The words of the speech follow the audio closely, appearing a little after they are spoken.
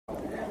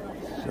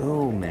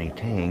so many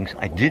tanks.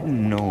 I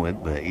didn't know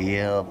it, but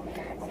yeah,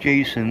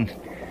 Jason,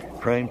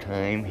 prime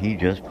time, he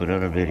just put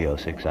out a video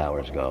 6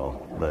 hours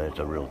ago, but it's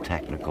a real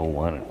technical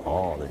one, and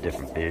all the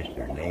different fish,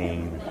 their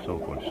names, so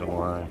forth and so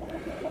on.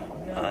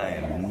 I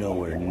am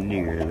nowhere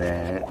near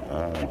that.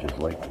 I just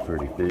like the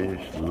pretty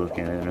fish,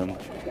 looking at them.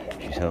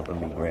 She's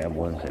helping me grab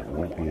ones that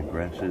won't be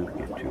aggressive,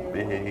 get too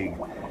big,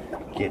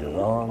 get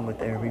along with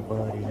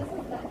everybody.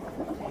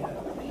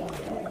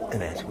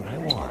 And that's what I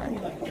want.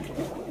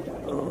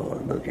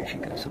 Oh, look at, she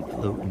got some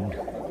floating.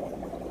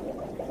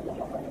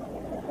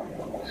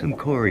 Some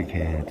cory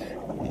cats.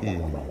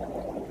 Yeah.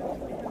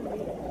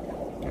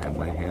 I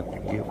might have to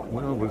give,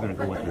 well, we're going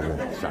to go with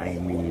the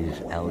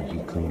Siamese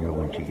algae cleaner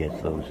when she gets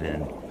those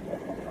in.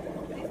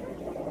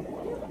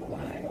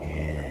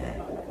 Yeah.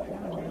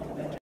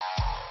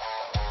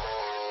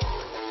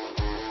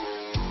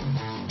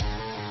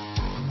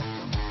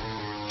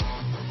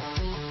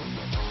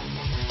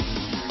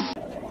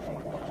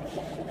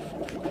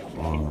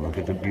 Oh, look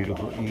at the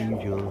beautiful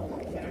angel.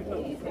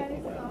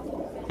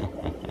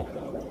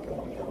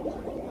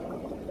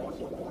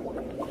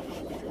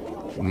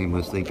 They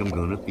must think I'm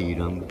gonna feed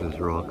them because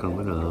they're all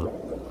coming up.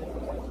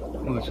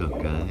 What's up,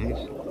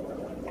 guys?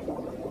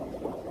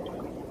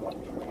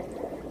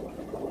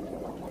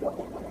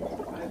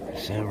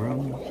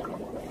 Several.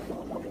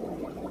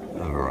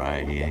 A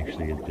variety,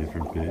 actually, of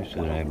different fish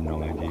that I have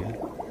no idea.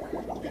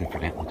 Except for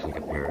that looks like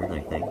a parrot,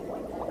 I think.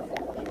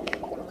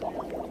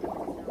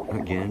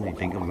 Again, they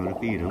think I'm gonna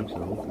feed them,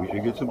 so we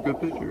should get some good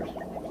pictures.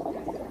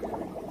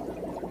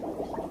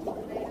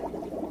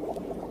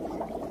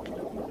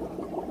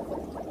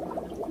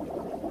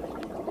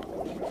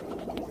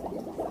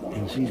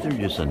 And see, they're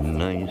just a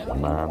nice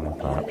mom and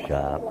pop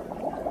shop.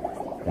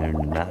 There's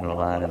not a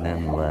lot of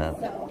them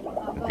left,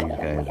 but these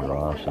guys are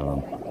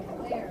awesome.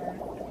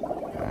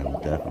 I'm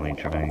definitely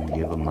trying to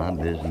give them my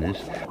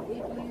business.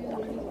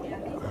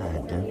 I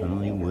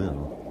definitely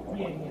will.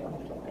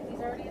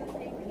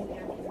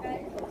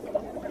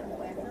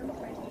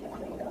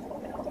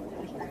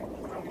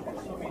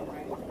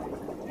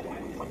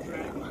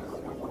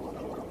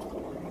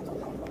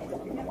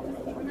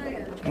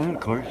 And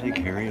of course they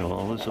carry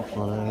all the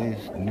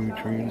supplies,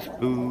 nutrients,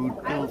 food,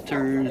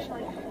 filters,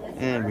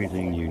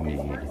 everything you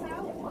need.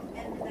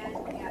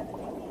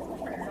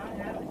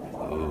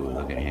 Oh,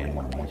 look at him,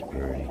 he's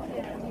pretty.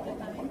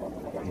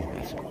 He's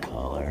got some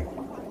color.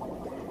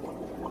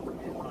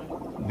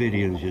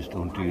 Videos just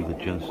don't do the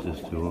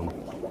justice to him.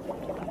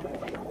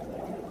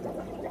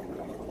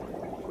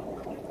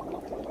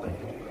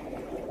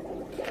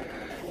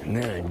 And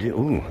then I did,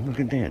 ooh, look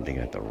at that, they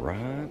got the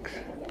rocks.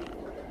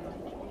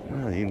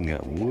 Oh, they even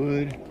got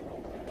wood.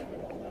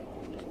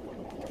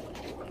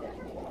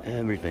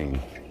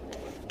 Everything.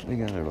 They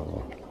got it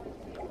all.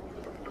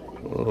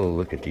 Oh,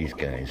 look at these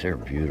guys. They're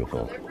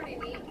beautiful. They're pretty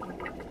neat.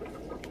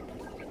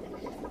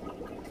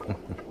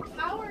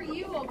 How are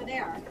you over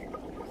there?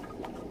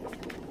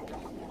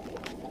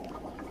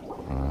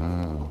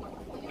 Wow.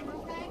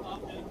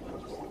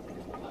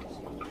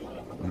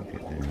 Look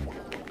at them.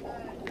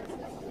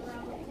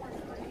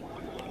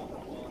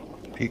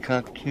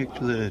 Peacock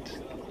cichlids.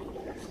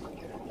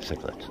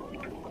 Cichlids.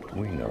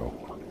 We know.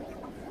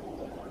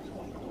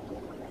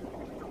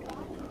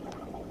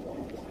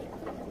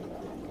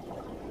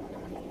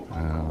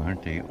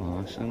 Aren't they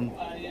awesome?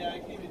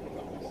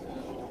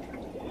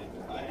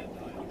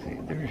 See,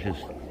 they're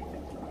just,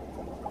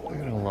 look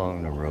at how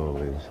long the row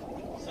is.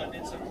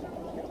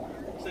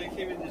 So you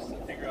came in just to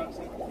figure out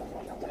something.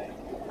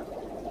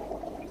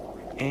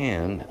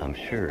 And I'm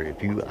sure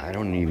if you, I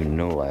don't even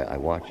know, I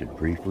watched it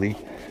briefly,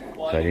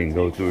 so I didn't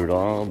go through it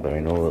all, but I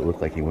know it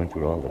looked like he went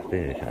through all the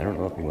fish. I don't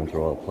know if he went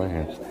through all the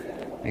plants.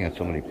 They got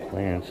so many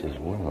plants as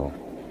well.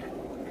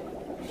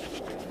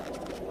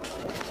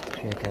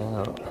 Check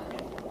out.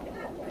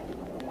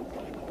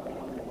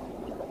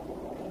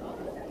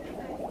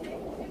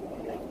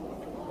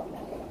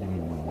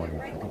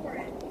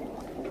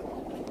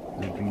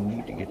 If you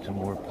need to get some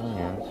more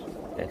plants,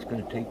 that's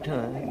going to take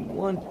time,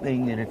 one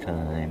thing at a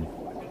time.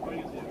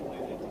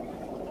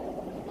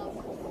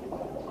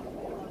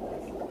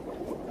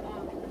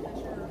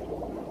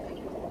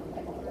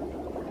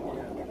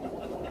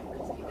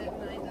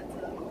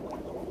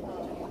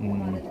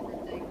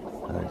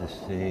 Hard to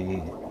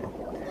see.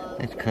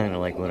 It's kind of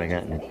like what I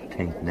got in the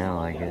tank now,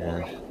 I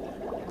guess.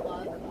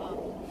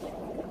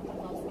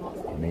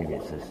 Maybe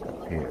it's this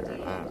up here.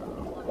 I don't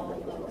know.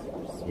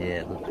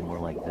 Yeah, it looks more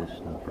like this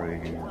stuff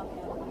right here.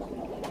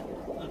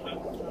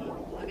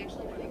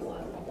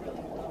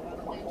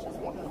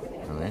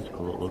 Oh, that's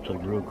cool. It looks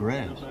like real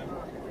grass.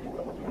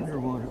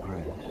 Underwater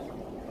grass.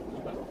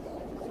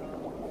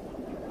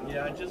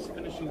 Yeah, just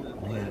finishing the...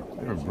 Yeah,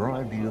 they're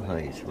Broadview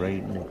Heights,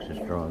 right next to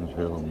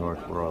Strongsville,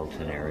 North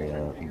Royalton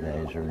area. If you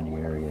guys are in the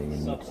area, you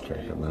need to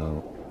check them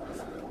out.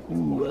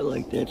 Ooh, I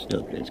like that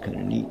stuff. That's kind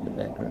of neat in the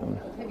background.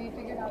 Have you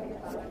figured out your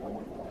bottom?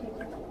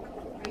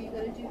 Are you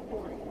going to do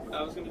quarries?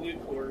 I was going to do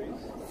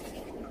quarries.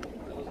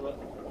 That was what?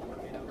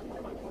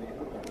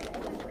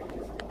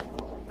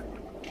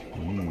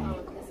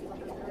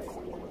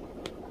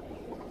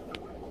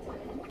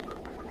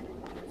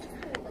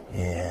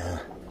 Yeah,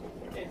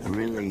 I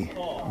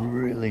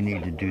really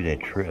need to do that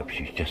trip.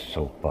 She's just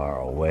so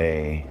far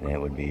away. That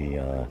would be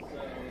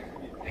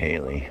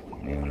Haley,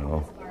 you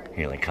know,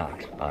 Haley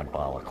Cox,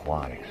 Oddball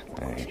Aquatics.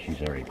 And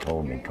she's already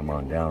told me, come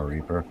on down,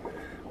 Reaper.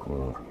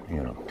 We'll,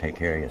 you know, take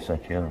care of you,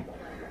 set you up,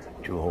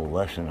 do a whole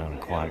lesson on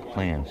aquatic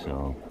plants.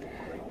 So,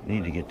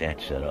 need to get that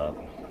set up.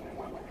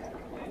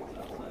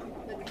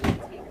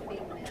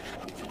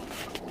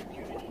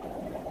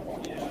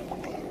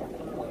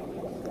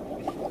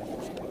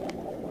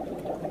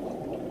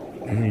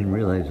 I didn't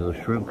realize those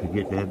shrimp could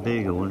get that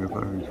big. I wonder if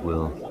ours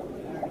will.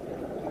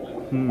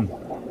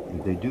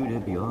 If they do,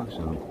 that'd be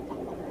awesome.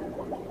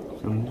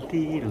 Some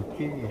little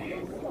fish.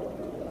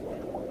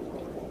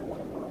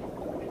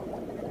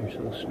 They're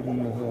so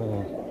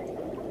small.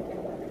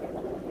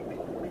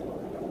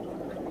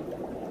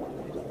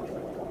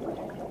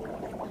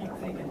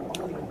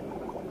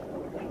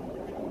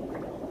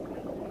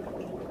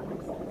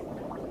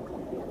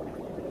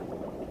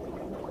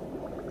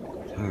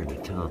 It's hard to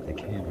tell if the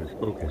camera's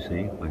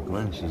focusing. My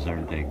glasses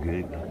aren't that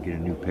good. I'll get a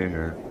new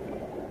pair.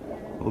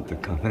 Hope they're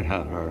coming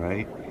out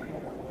alright.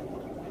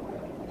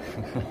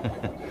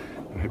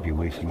 I'd be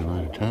wasting a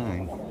lot of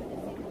time.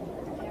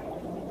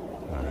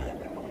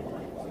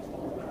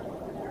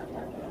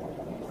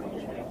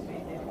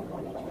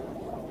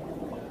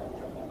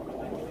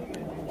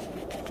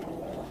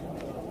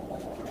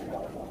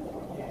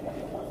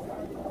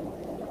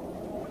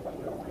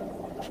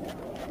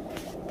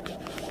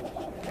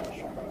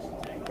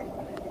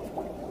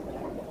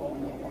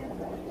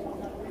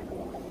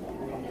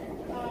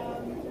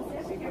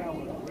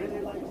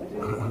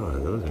 Oh,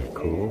 those are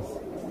cool.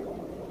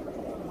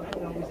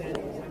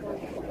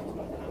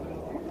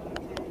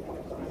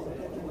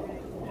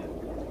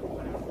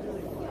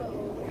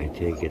 I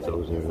take it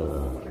those are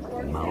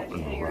the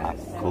mountain rock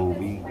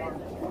Kobe.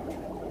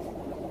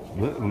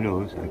 But who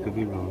knows? I could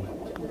be wrong.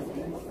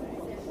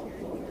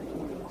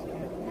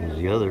 Because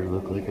the other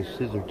look like a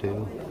scissor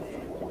tail.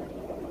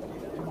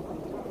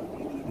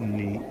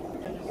 Neat.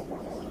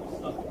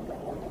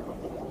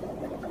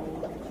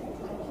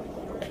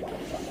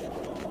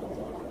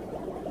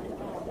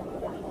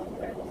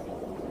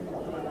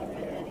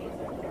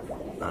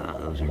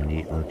 Those are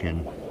neat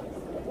looking.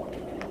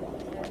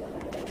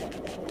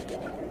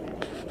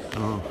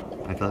 Oh,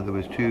 I thought there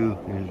was two.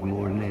 There's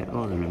more than that.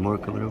 Oh, there's more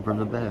coming up from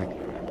the back.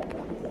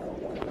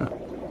 Huh.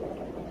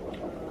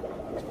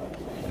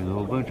 There's a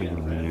whole bunch of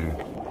them in there.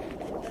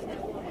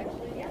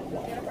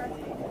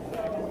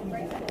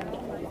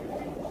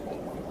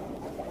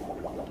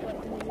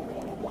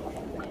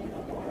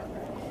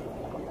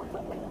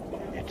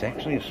 It's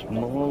actually a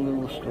small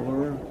little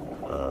store.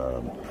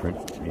 Print,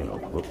 you know,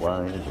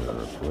 foot-wise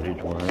or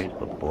footage-wise,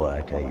 but boy,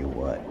 I tell you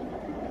what,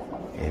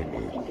 it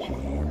is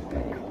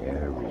jam-packed.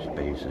 Every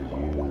space is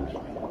used,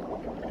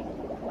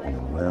 and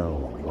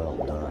well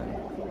done.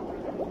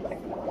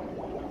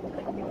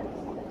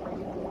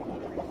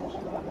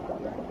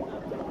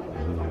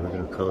 Ooh, look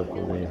how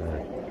colorful they are.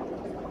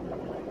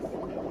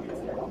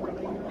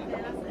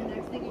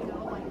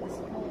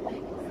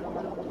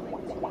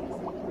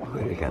 Oh,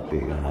 they got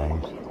big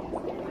eyes.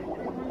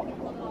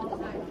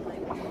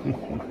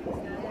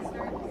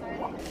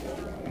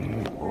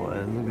 Boy,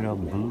 look at how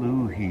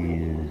blue he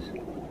is.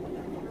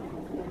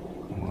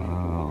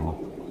 Wow.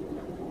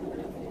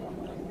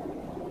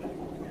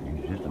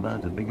 He's just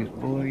about the biggest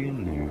boy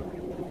in there.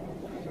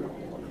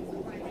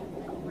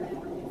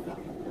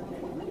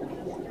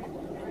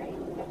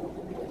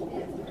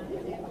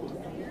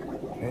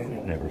 And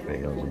it never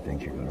fails. He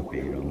thinks you're going to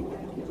feed him.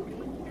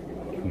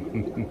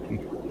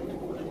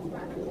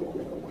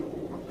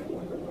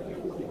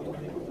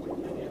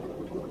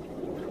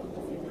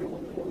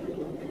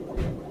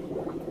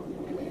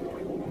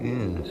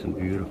 Yeah, some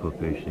beautiful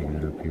fish they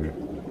got up here.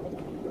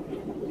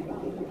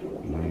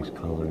 Nice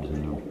colors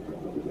in them.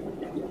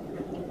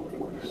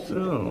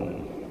 So,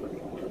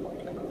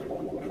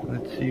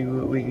 let's see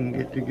what we can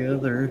get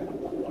together.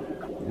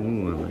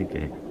 Ooh, I like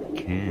that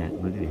cat.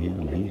 Look at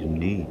him, he's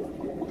neat.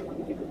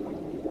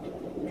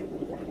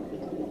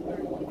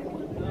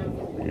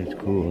 That's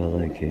cool, I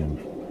like him.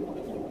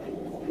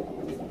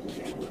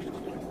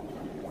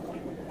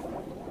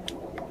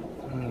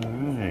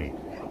 Alright.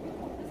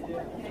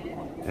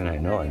 And I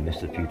know I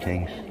missed a few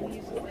things.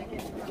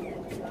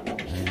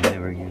 I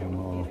never get them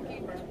all.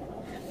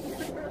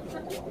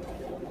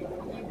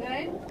 You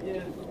good?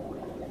 Yeah.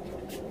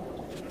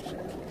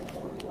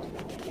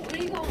 What are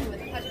you going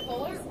with? Pleasure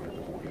Polar?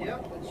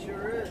 Yep, it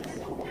sure is.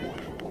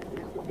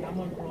 I'm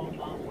on wrong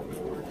mountain.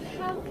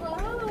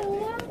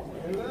 Hello.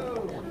 Hello.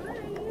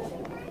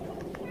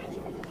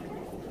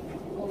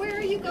 Where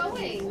are you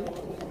going?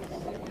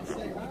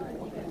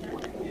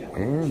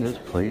 And this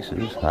place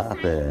is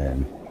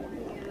hopping.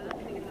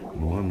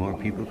 More and more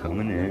people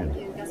coming in.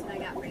 Guess what I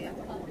got for you?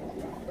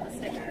 A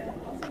sticker.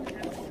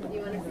 You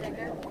want a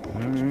sticker?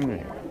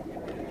 Alright.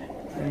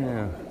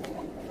 Yeah.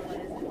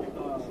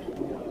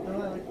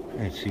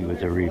 Let's see what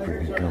the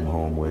Reaper can come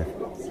home with.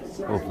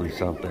 Hopefully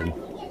something.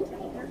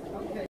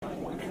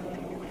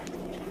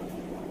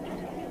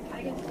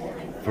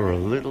 For a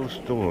little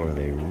store,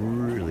 they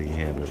really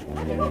have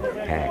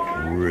it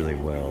packed really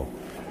well.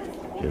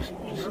 Just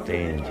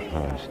stands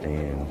upon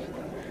stands.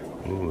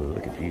 Ooh,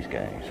 look at these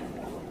guys.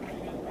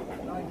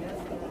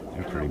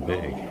 They're pretty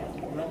big.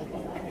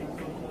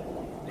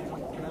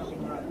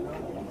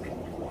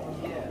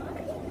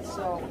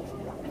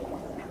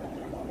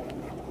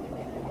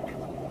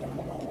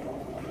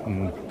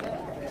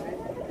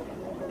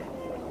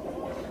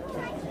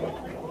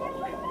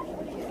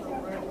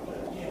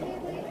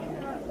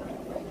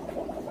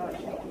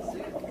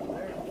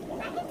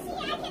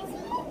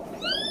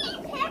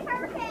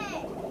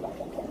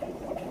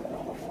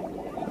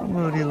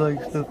 Somebody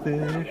likes the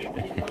fish.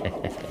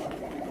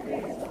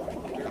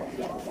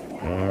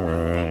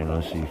 Alright,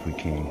 let's see if we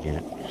can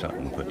get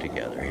something put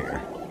together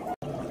here.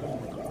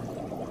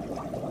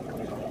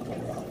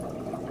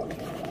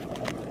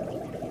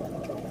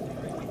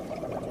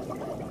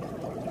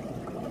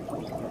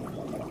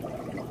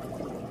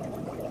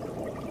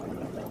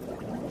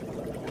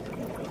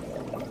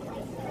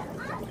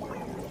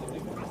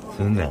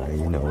 So now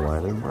you know why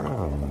they're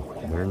brown.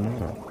 They're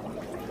not.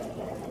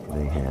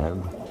 They have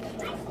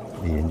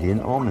the Indian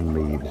almond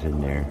leaves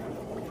in there.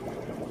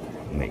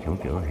 Make them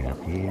feel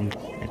happy and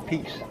at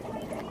peace.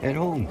 At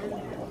home.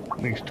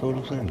 Makes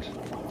total sense.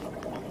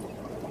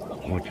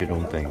 What you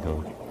don't think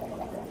of.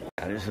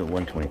 Now, this is a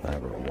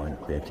 125 or a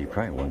 150.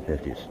 Probably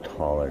 150 is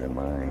taller than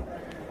mine.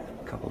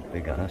 A couple of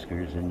big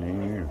Oscars in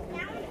there.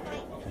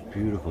 Just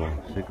beautiful.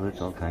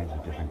 Cichlids, all kinds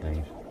of different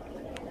things.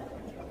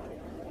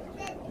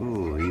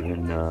 Ooh,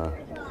 even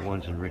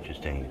ones in Rich's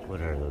tank.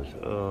 What are those?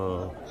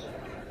 Oh,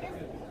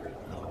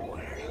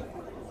 what are those?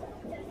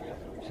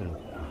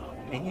 Oh,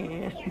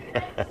 man.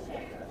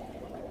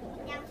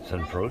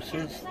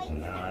 Sunfrosis?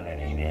 No, that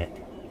ain't it.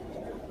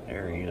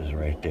 There he is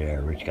right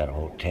there. Rich got a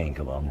whole tank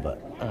of them,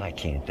 but I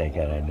can't think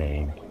of that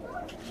name.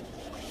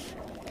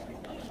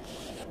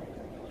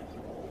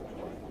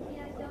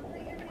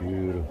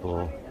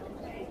 Beautiful.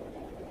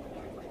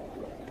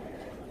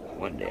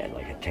 One day I'd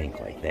like a tank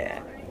like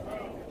that.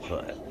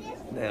 But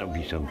that'll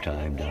be some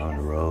time down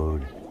the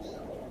road.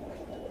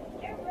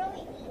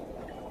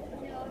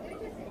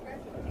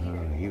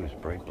 Oh, he was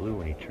bright blue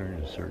when he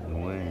turned a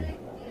certain way.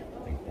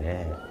 Like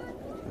that.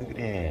 Look at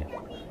that.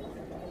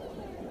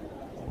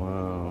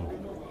 Wow.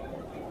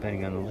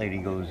 Depending on the light he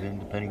goes in,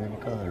 depending on the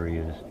color he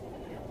is.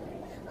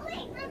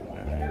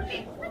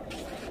 Nice.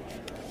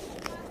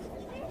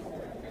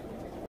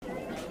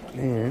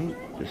 And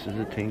this is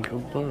a tank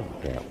above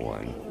that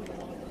one.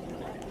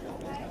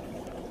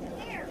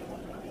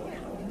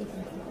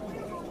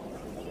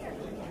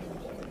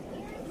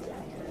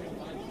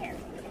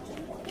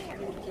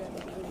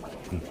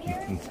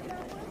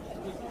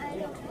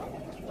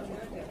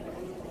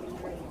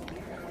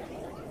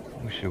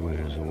 Wish there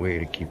was a way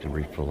to keep the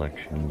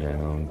reflection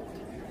down.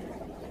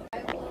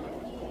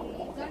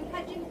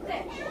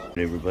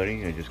 Hey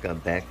everybody, I just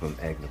got back from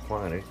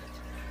Agnoquatics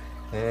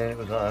and it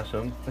was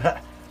awesome.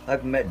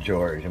 I've met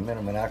George. I met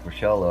him in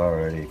Aquascape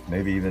already,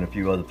 maybe even a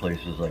few other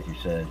places like he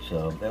said,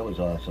 so that was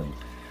awesome.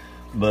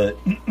 But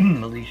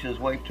Alicia's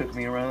wife took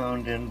me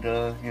around and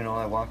you know,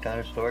 I walked out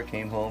of the store,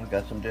 came home,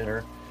 got some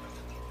dinner,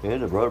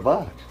 and I brought a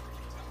box.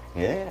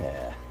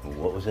 Yeah,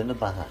 what was in the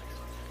box?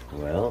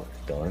 Well,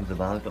 Dawn's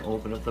about to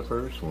open up the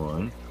first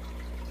one,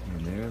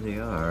 and there they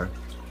are.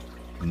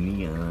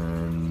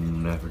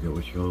 Neon, I forget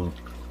which gold,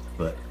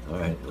 but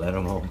alright, let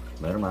them home,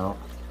 let them out.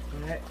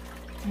 Alright,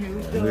 here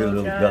we The go,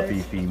 little guys.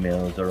 guppy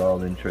females are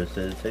all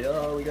interested. Say,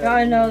 oh, we got.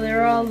 I know,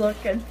 they're all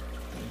looking.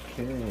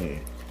 Okay.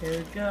 Here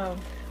we go.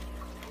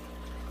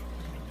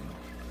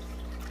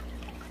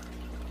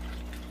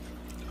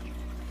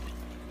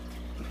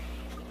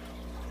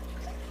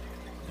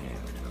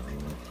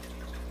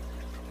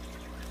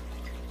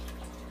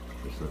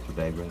 Just lift the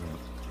bag right out.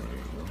 There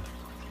you go.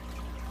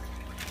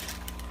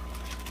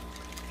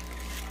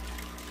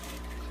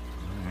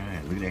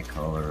 Alright, look at that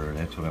color.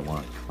 That's what I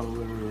want.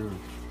 Color.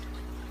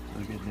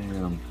 Look at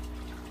them.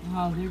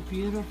 Wow, they're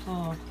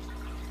beautiful.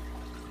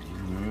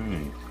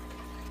 Alright.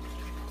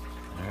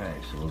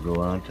 Alright, so we'll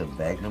go on to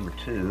bag number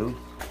 2.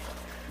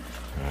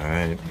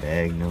 Alright,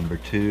 bag number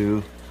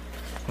 2.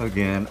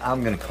 Again,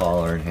 I'm going to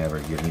call her and have her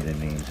give me the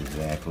names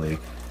exactly.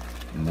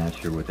 I'm not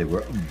sure what they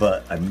were,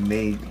 but I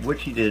made, what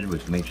she did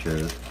was make sure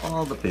that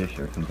all the fish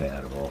are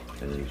compatible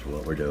is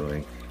what we're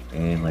doing.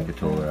 And like I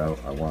told her,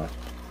 I want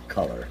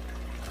color.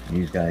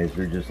 These guys,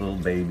 they're just little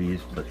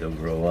babies, but they'll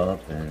grow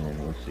up and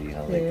we'll see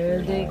how they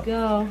There they out.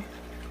 go.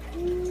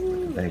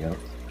 There you go.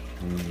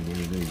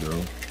 There they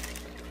go.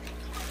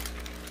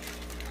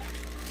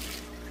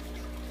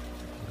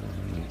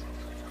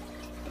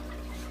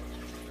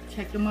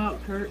 Check them out,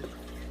 Kurt.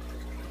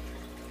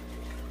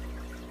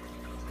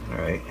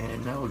 Alright,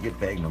 and now we'll get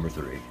bag number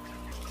 3.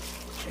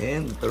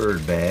 And the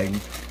third bag.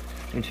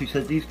 And she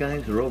said these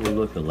guys are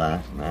overlooked a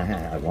lot.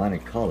 I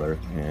wanted color,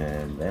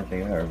 and that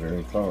they are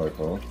very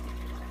colorful.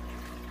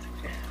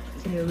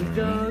 Here we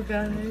go,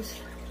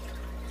 guys.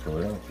 Pull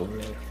it out, pull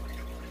it out.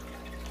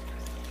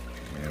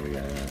 There we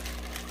are.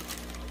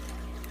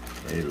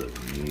 They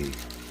look neat.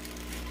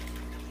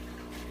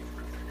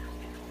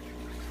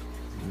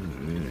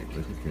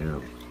 Look at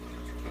them.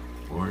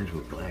 Orange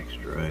with black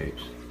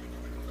stripes.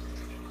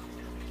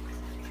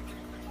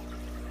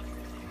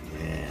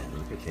 Yeah,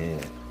 look at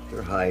that.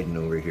 They're hiding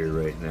over here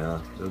right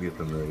now. They'll get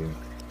familiar.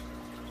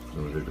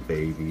 Those are the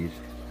babies.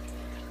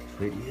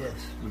 But yes,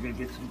 we're gonna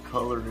get some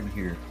color in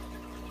here.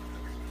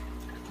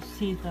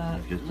 See the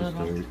Just to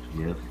little start,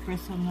 yep.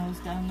 bristle nose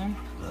down there?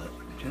 But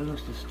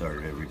just to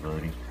start,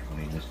 everybody. I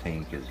mean, this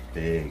tank is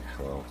big,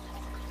 so.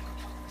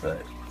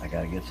 But I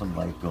gotta get some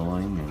light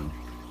going and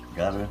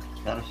gotta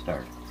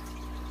start.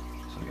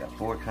 So we got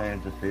 4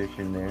 kinds of fish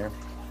in there.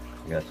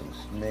 We got some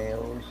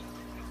snails,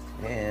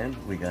 and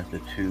we got the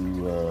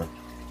 2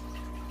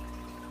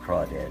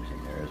 crawdads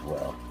in there as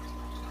well.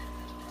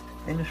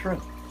 And the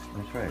shrimp.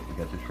 That's right, we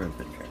got the shrimp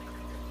in there.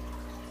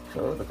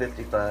 So the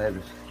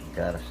 55s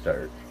gotta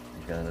start.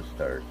 You gotta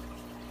start.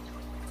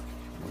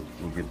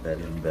 We'll get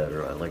better and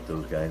better. I like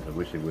those guys. I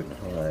wish they wouldn't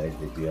hide.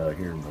 They'd be out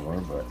here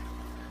more, but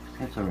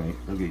that's alright.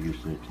 They'll get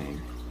used to the tank.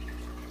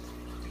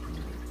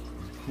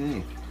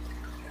 Okay.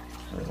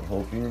 So I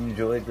hope you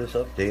enjoyed this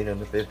update on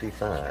the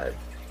 55.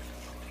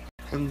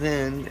 And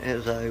then,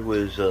 as I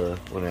was,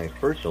 when I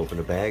first opened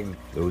the bag,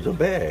 there was a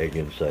bag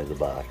inside the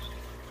box.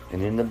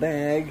 And in the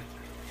bag,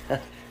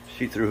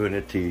 she threw in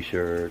a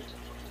t-shirt.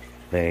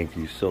 Thank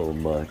you so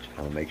much.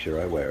 I'll make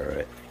sure I wear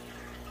it.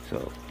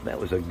 So that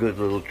was a good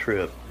little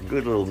trip.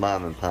 Good little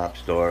mom and pop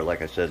store.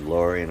 Like I said,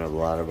 Lori and a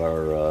lot of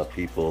our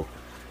people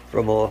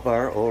from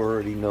OFR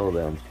already know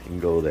them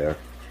and go there.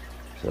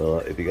 So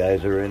if you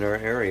guys are in our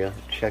area,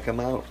 check them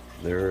out.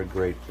 They're a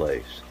great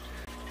place.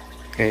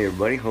 Hey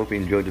everybody, hope you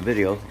enjoyed the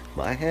video.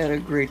 I had a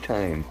great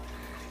time.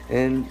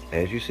 And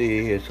as you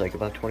see, it's like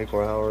about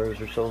 24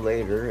 hours or so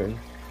later, and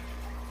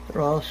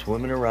they're all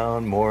swimming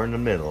around more in the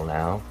middle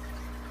now.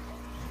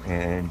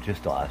 And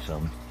just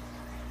awesome.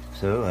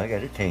 So I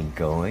got a tank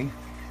going.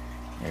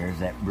 There's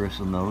that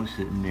bristlenose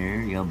sitting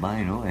there, the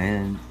albino,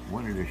 and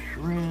one of the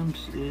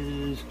shrimps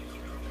is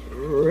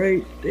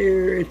right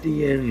there at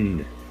the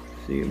end.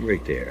 See him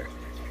right there.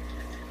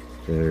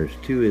 So there's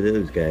 2 of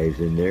those guys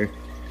in there.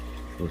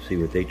 We'll see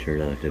what they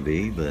turn out to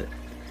be, but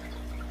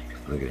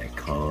look at that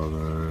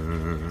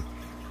color.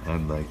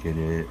 I'm liking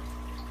it.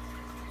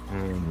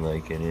 I'm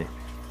liking it.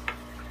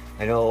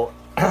 I know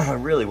I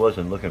really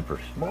wasn't looking for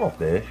small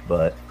fish,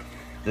 but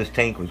this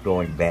tank was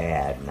going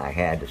bad and I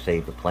had to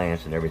save the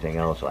plants and everything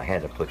else, so I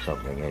had to put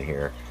something in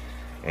here.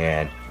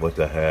 And what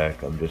the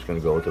heck, I'm just going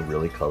to go with a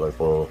really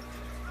colorful,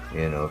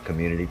 you know,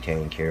 community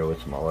tank here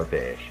with smaller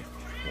fish.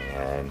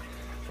 And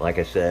like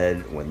I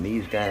said, when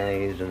these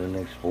guys in the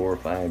next 4 or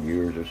 5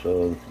 years or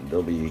so,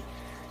 they'll be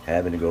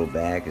having to go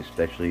back,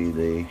 especially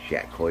the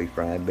Shack Koi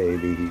Fry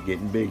baby. He's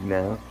getting big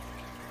now.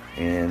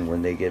 And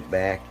when they get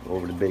back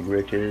over to Big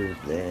Riches,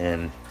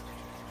 then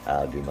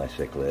I'll do my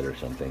cichlid or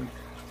something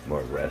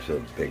more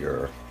aggressive,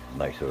 bigger,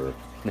 nicer.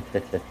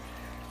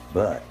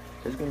 But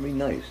it's going to be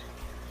nice.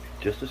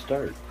 Just to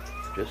start.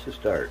 Just to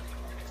start.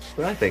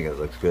 But I think it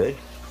looks good.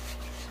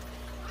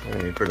 I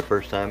mean, for the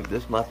first time,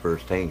 this is my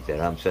first tank that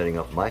I'm setting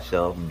up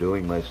myself,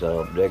 doing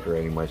myself,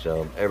 decorating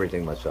myself,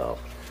 everything myself.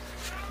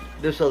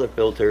 This other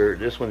filter,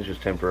 this one's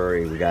just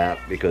temporary we got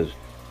because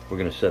we're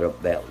going to set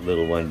up that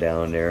little one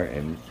down there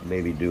and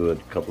maybe do a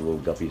couple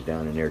little guppies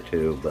down in there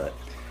too, but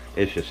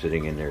it's just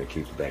sitting in there to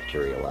keep the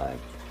bacteria alive.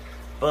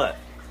 But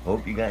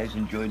hope you guys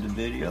enjoyed the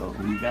video.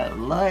 We got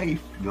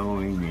life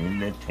going in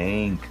the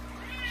tank.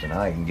 So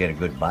now I can get a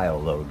good bio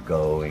load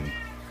going.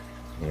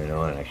 You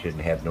know, and I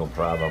shouldn't have no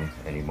problem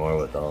anymore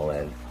with all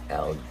that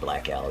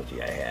black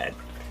algae I had.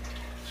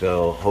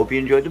 So, hope you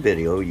enjoyed the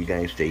video. You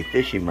guys stay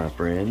fishing, my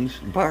friends.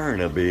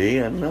 Barnaby,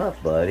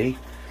 enough, buddy.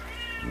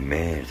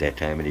 Man, it's that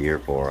time of the year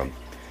for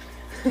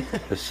them.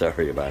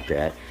 Sorry about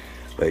that.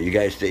 But you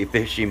guys stay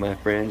fishing, my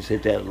friends.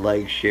 Hit that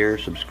like, share,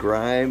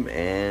 subscribe,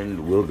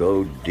 and we'll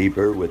go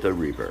deeper with a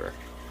reaper.